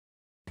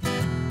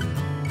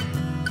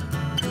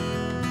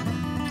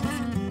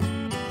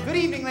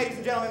Good evening, ladies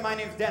and gentlemen. My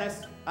name's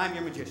Dennis. I'm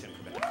your magician.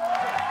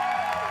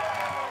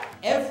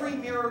 Every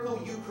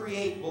miracle you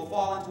create will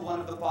fall into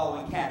one of the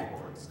following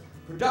categories: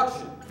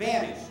 production,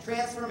 vanish,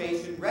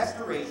 transformation,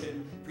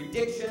 restoration,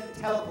 prediction,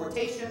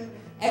 teleportation,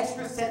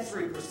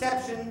 extrasensory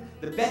perception,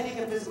 the bending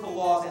of physical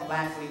laws, and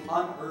lastly,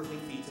 unearthly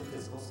feats of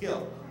physical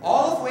skill.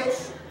 All of which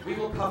we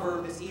will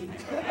cover this evening.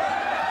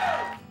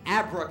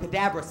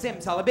 Abracadabra,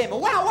 simsalabim, wow,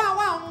 wow, wow,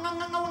 wow, wow,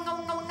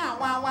 wow, wow,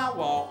 wow, wow,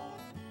 wow.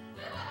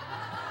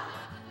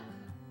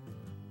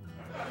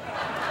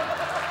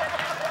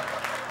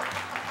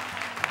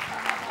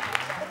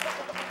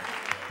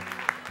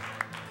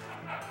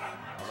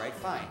 All right,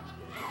 fine.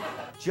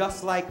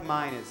 Just like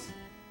mine is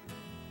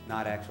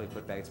not actually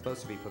put back. It's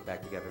supposed to be put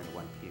back together into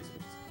one piece,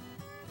 which is...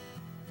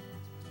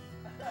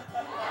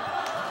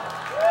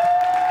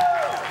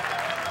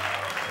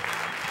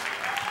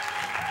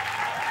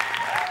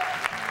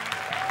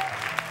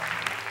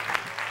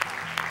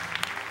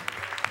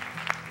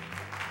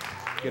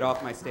 Get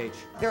off my stage.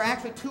 There are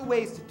actually two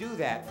ways to do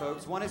that,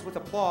 folks. One is with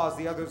applause,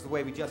 the other is the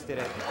way we just did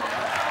it.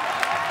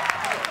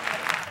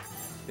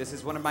 This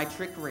is one of my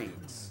trick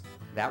rings.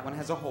 That one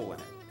has a hole in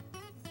it.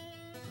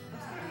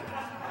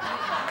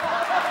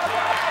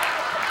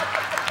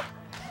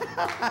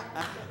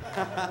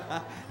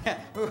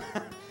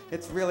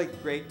 It's really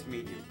great to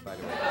meet you, by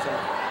the way. So,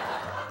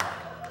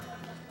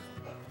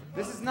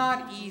 this is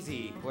not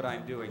easy, what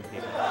I'm doing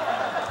here.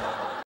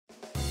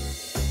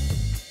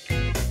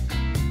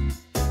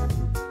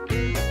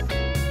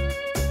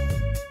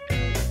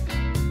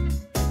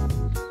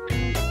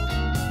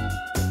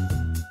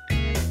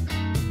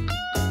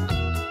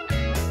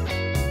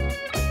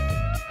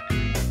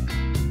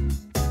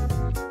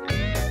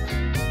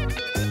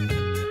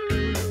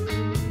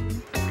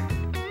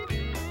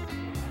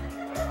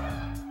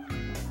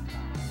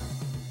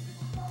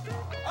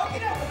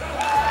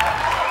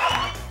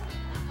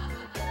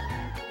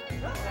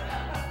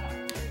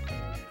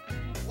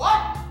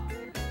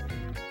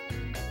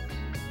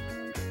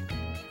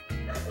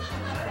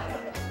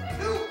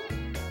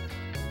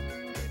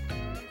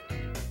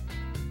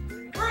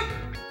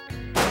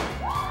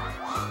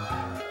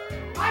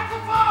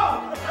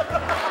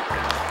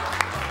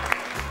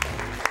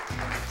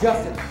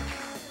 Justin,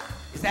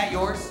 is that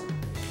yours?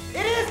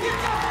 It is!